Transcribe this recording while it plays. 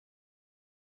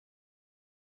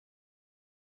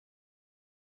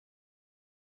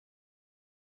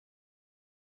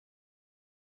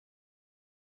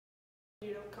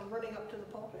running up to the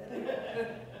pulpit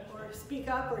or speak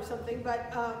up or something.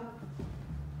 But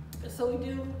so we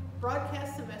do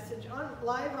broadcast the message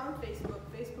live on Facebook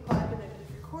Live, and it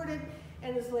is recorded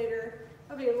and is later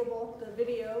available. The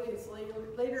video is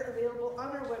later available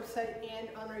on our website and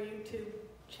on our YouTube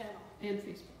channel. And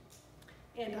Facebook.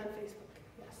 And on Facebook,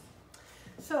 yes.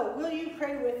 So, will you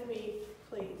pray with me,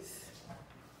 please?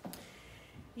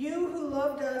 You who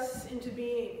loved us into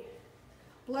being,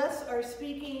 bless our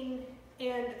speaking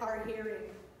and our hearing.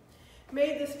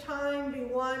 May this time be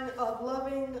one of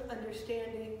loving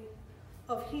understanding,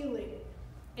 of healing,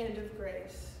 and of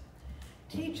grace.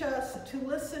 Teach us to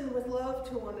listen with love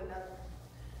to one another,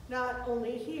 not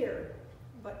only here,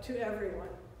 but to everyone.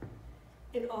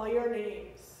 In all your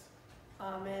names,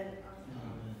 amen.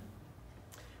 Amen.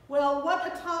 Well, what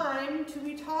a time to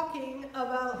be talking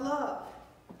about love.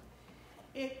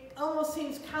 It almost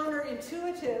seems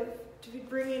counterintuitive to be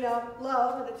bringing up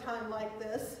love at a time like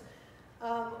this,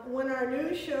 when our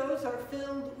news shows are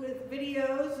filled with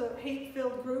videos of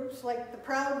hate-filled groups like the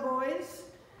Proud Boys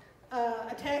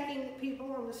attacking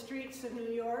people on the streets of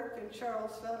New York and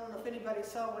Charlottesville. I don't know if anybody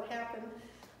saw what happened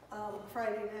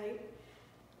Friday night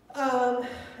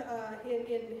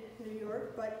in New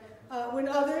York, but when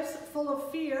others, full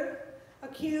of fear,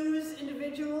 accuse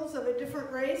individuals of a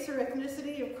different race or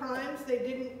ethnicity of crimes they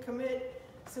didn't commit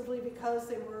simply because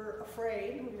they were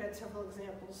afraid. We've had several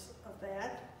examples of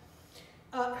that.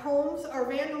 Homes are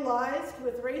vandalized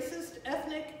with racist,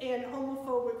 ethnic, and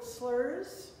homophobic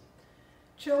slurs.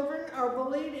 Children are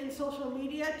bullied in social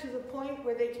media to the point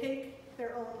where they take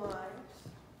their own lives.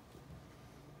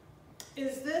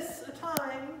 Is this a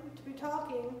time to be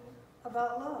talking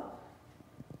about love?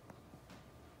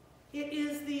 It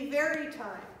is the very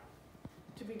time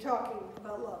to be talking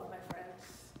about love, my friends.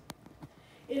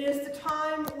 It is the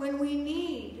time when we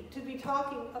need to be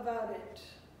talking about it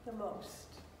the most.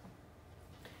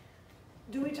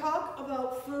 Do we talk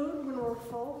about food when we're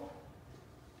full?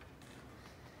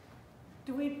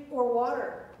 Or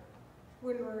water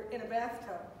when we're in a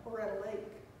bathtub or at a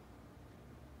lake?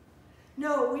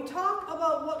 No, we talk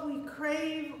about what we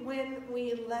crave when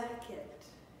we lack it.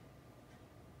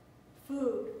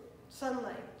 Food,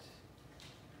 sunlight,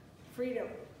 freedom.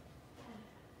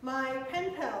 My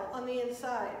pen pal on the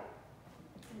inside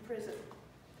in prison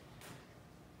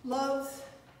loves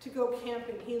to go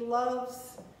camping. He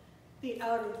loves the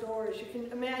out of doors. You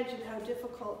can imagine how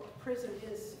difficult prison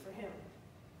is for him.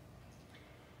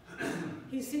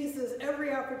 He seizes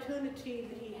every opportunity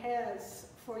that he has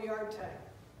for yard time,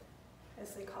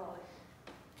 as they call it.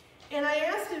 And I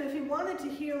asked him if he wanted to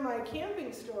hear my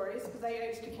camping stories, because I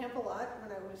used to camp a lot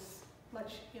when I was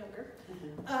much younger,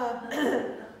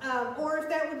 or if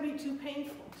that would be too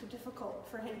painful, too difficult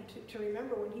for him to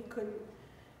remember when he couldn't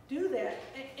do that.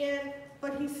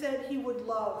 But he said he would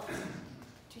love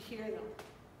to hear them,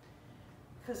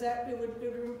 because it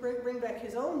would bring back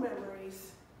his own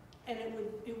memories, and it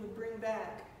would bring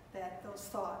back those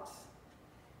thoughts,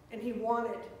 and he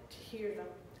wanted to hear them.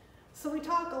 So we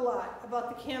talk a lot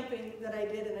about the camping that I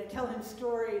did, and I tell him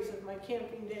stories of my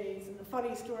camping days and the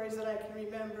funny stories that I can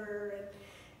remember,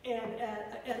 and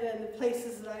then the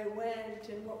places that I went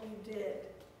and what we did.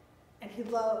 And he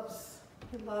loves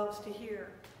to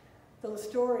hear those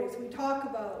stories. We talk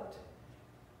about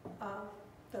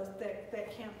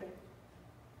that camping,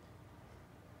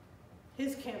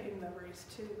 his camping memories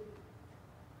too.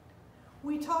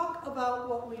 We talk about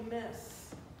what we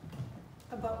miss,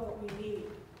 about what we need.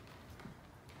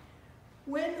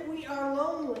 When we are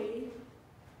lonely,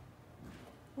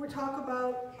 we talk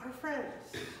about our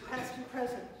friends, past and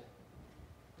present.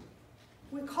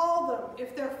 We call them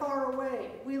if they're far away.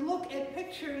 We look at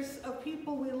pictures of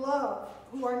people we love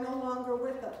who are no longer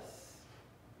with us.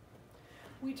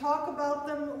 We talk about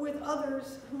them with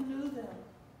others who knew them.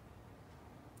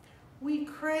 We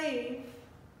crave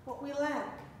what we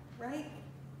lack, right?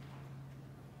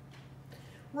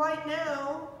 Right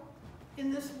now,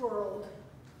 in this world,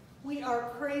 we are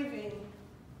craving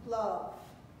love.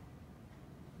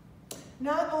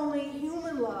 Not only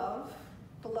human love,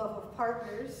 the love of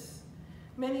partners,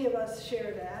 many of us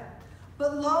share that,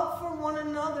 but love for one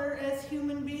another as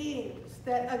human beings,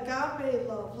 that agape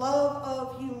love, love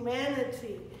of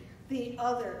humanity, the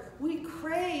other. We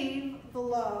crave the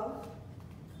love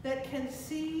that can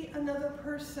see another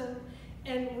person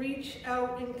and reach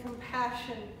out in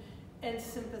compassion and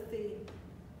sympathy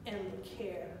and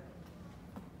care.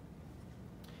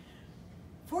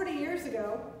 40 years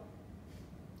ago,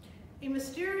 a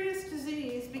mysterious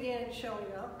disease began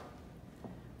showing up,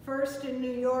 first in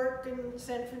New York and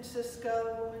San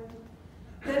Francisco,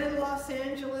 and then in Los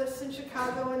Angeles and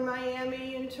Chicago and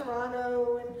Miami and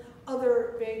Toronto and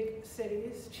other big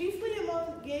cities, chiefly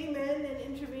among gay men and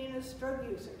intravenous drug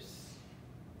users.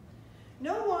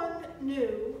 No one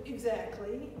knew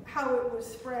exactly how it was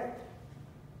spread,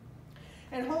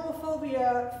 and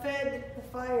homophobia fed the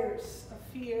fires of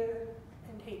fear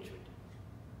and hatred.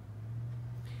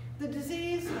 The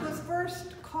disease was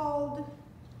first called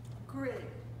GRID,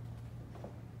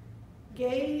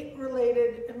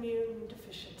 gay-related immune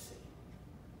deficiency,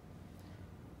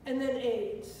 and then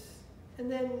AIDS,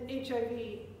 and then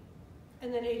HIV,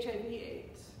 and then HIV/AIDS.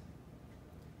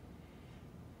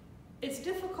 It's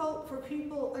difficult for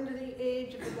people under the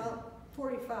age of about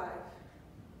 45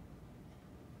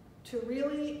 to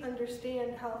really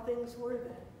understand how things were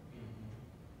then.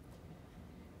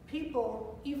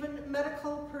 People, even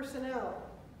medical personnel,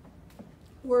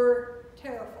 were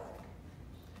terrified.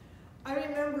 I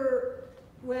remember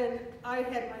when I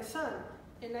had my son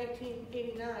in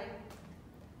 1989,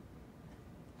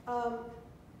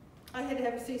 I had to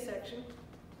have a C-section.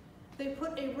 They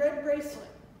put a red bracelet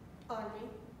on me,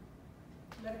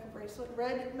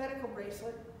 red medical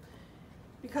bracelet,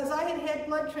 because I had had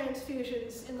blood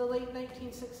transfusions in the late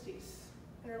 1960s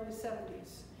and early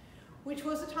 70s, which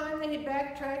was a time they had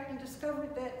backtracked and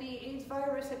discovered that the AIDS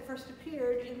virus had first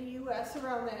appeared in the US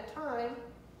around that time,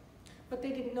 but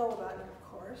they didn't know about it,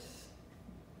 of course.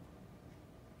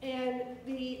 And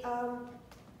it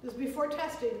was before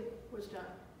testing was done.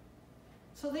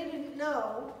 So they didn't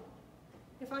know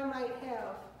if I might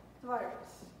have the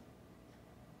virus.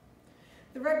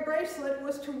 The red bracelet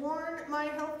was to warn my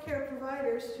healthcare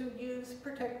providers to use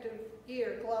protective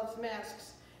gear, gloves,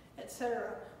 masks,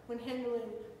 etc., when handling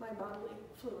my bodily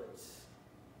fluids.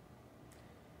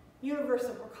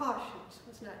 Universal precautions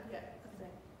was not yet a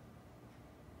thing.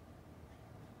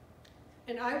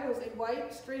 And I was a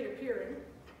white, straight-appearing,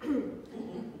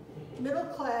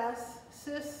 middle-class,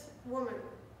 cis woman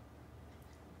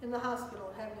in the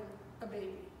hospital having a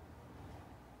baby.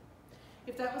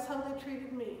 If that was how they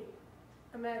treated me,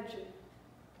 imagine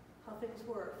how things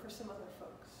were for some other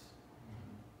folks.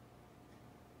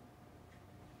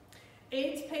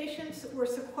 AIDS patients were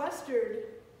sequestered,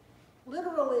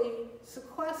 literally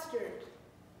sequestered,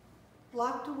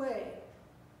 locked away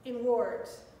in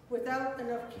wards without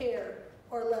enough care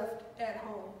or left at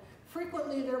home.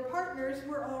 Frequently, their partners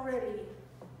were already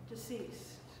deceased.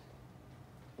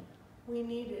 We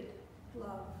needed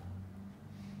love.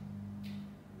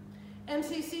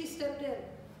 MCC stepped in.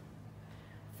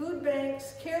 Food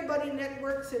banks, care buddy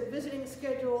networks, and visiting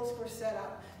schedules were set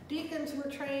up. Deacons were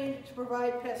trained to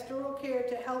provide pastoral care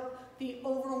to help the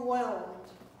overwhelmed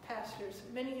pastors,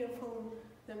 many of whom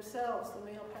themselves, the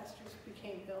male pastors,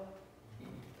 became ill.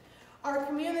 Our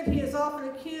community is often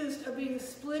accused of being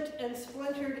split and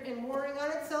splintered and warring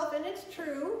on itself, and it's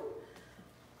true.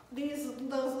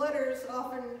 Those letters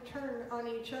often turn on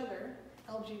each other,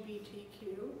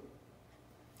 LGBTQ.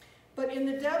 But in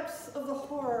the depths of the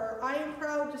horror, I am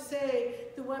proud to say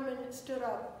the women stood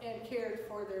up and cared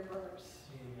for their brothers.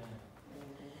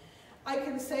 I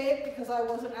can say it because I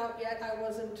wasn't out yet, I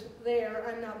wasn't there,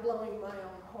 I'm not blowing my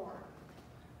own horn.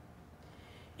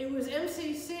 It was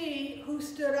MCC who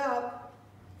stood up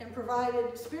and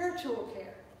provided spiritual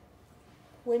care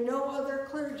when no other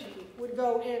clergy would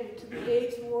go into the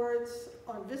AIDS wards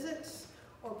on visits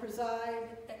or preside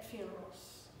at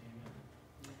funerals.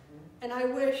 And I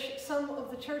wish some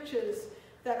of the churches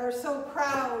that are so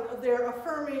proud of their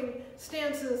affirming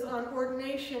stances on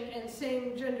ordination and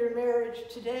same-gender marriage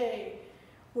today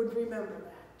would remember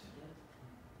that.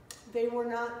 They were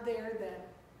not there then.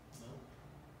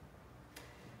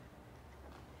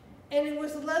 And it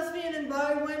was lesbian and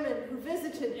bi women who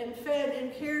visited and fed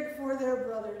and cared for their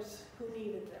brothers who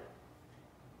needed them,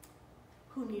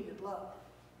 who needed love.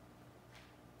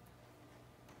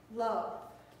 Love,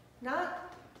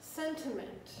 not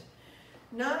sentiment,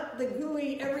 not the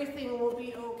gooey, everything will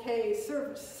be okay,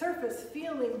 surface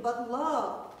feeling, but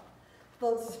love,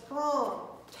 the strong,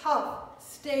 tough,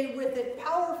 stay with it,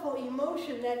 powerful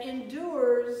emotion that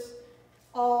endures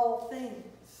all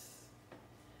things,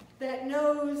 that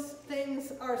knows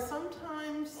things are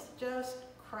sometimes just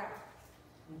crap.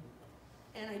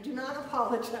 And I do not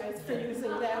apologize for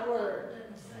using that word.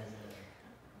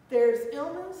 There's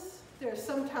illness, there's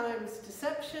sometimes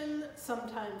deception,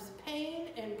 sometimes pain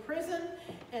and prison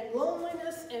and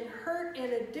loneliness and hurt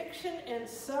and addiction and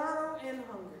sorrow and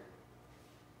hunger.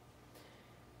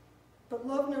 But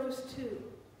love knows too,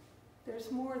 there's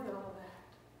more than all that.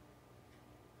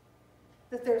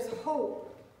 That there's hope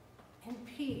and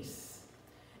peace,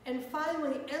 and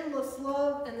finally endless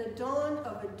love and the dawn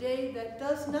of a day that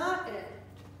does not end.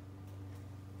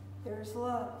 There's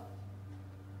love.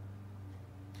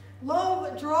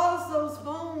 Love draws those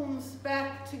bones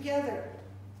back together,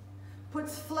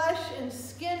 puts flesh and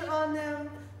skin on them,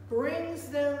 brings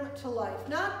them to life.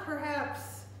 Not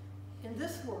perhaps in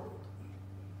this world,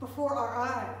 before our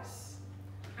eyes,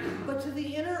 but to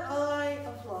the inner eye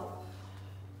of love,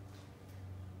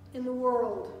 in the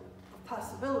world of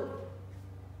possibility,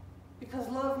 because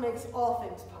love makes all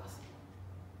things possible.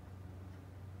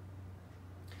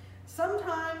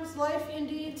 Sometimes life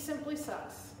indeed simply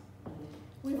sucks.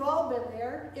 We've all been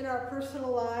there in our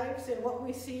personal lives, in what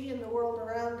we see in the world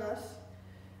around us.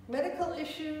 Medical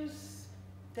issues,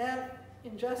 death,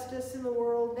 injustice in the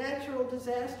world, natural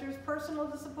disasters, personal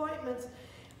disappointments,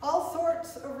 all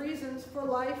sorts of reasons for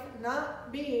life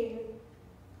not being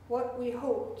what we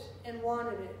hoped and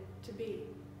wanted it to be.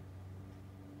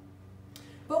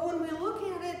 But when we look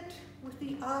at it with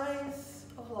the eyes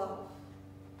of love,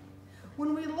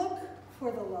 when we look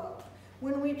for the love,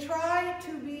 when we try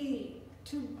to be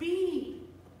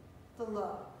the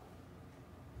love,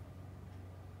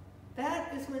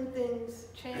 that is when things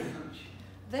change.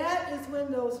 That is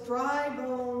when those dry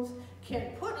bones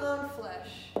can put on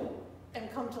flesh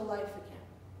and come to life again.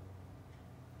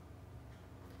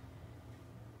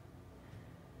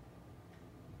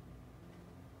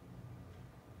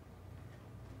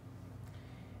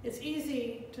 It's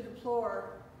easy to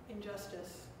deplore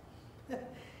injustice.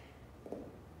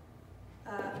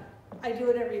 I do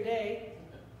it every day.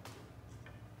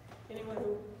 Anyone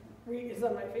who is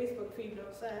on my Facebook feed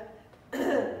knows that.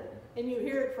 And you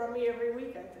hear it from me every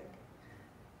week, I think.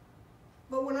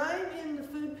 But when I'm in the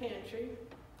food pantry,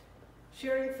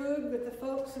 sharing food with the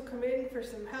folks who come in for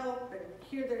some help and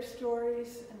hear their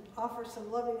stories and offer some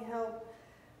loving help,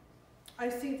 I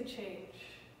see the change.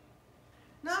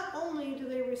 Not only do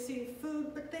they receive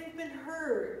food, but they've been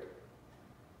heard,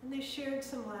 and they shared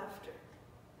some laughter.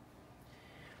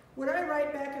 When I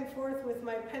write back and forth with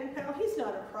my pen pal, he's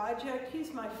not a project,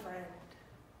 he's my friend.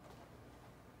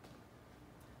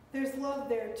 There's love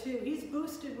there too. He's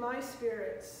boosted my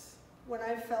spirits when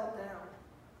I felt down,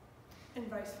 and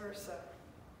vice versa.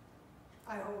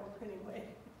 I hope, anyway.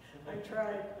 I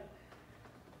tried.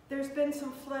 There's been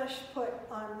some flesh put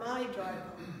on my dry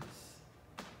bones.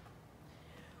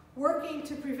 Working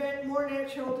to prevent more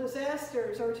natural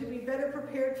disasters or to be better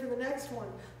prepared for the next one.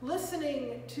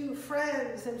 Listening to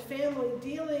friends and family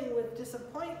dealing with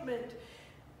disappointment.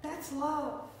 That's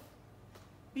love.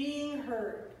 Being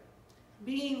heard.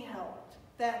 Being helped.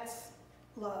 That's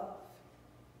love.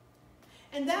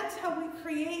 And that's how we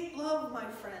create love, my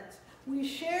friends. We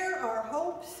share our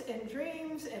hopes and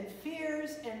dreams and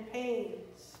fears and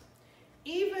pains,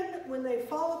 even when they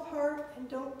fall apart and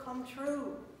don't come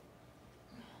true,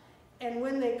 and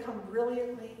when they come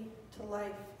brilliantly to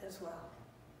life as well.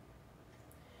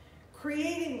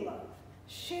 Creating love,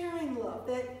 sharing love,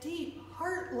 that deep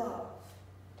heart love,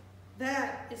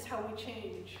 that is how we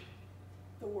change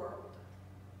the world.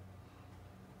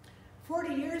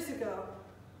 40 years ago,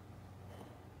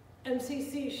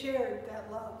 MCC shared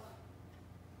that love.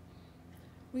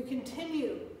 We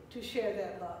continue to share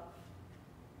that love,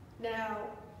 now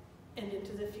and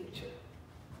into the future.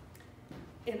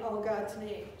 In all God's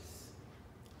names,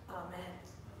 amen.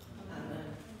 Amen.